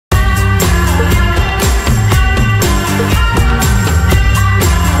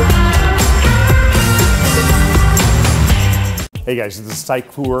Hey guys, this is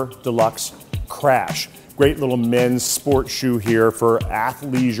Cycleur De Luxe Crash. Great little men's sport shoe here for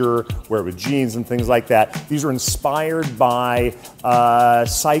athleisure, wear it with jeans and things like that. These are inspired by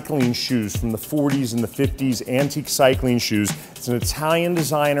cycling shoes from the 40s and the 50s, antique cycling shoes. It's an Italian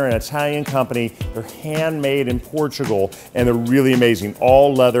designer, an Italian company. They're handmade in Portugal, and they're really amazing.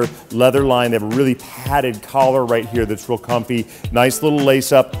 All leather line. They have a really padded collar right here that's real comfy. Nice little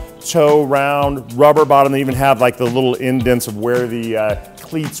lace up, toe round, rubber bottom. They even have like the little indents of where the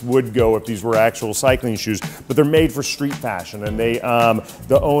cleats would go if these were actual cycling shoes, but they're made for street fashion. And they,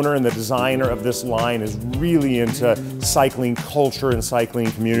 the owner and the designer of this line is really into cycling culture and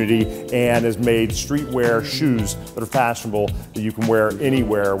cycling community, and has made streetwear shoes that are fashionable that you can wear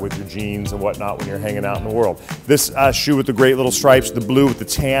anywhere with your jeans and whatnot when you're hanging out in the world. This shoe with the great little stripes, the blue with the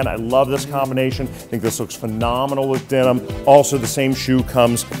tan, I love this combination. I think this looks phenomenal with denim. Also, the same shoe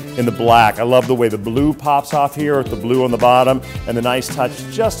comes in the black. I love the way the blue pops off here with the blue on the bottom, and the nice touch,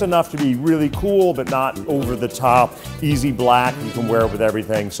 just enough to be really cool, but not over the top. Easy black, you can wear it with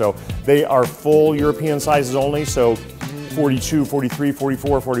everything. So they are full European sizes only, so 42, 43,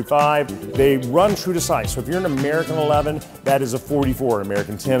 44, 45. They run true to size. So if you're an American 11, that is a 44.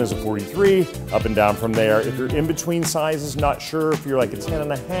 American 10 is a 43, up and down from there. If you're in between sizes, not sure if you're like a 10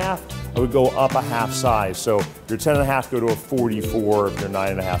 and a half, I would go up a half size. So if you're 10 and a half, go to a 44. If you're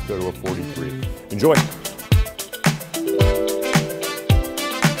 9 and a half, go to a 43. Enjoy.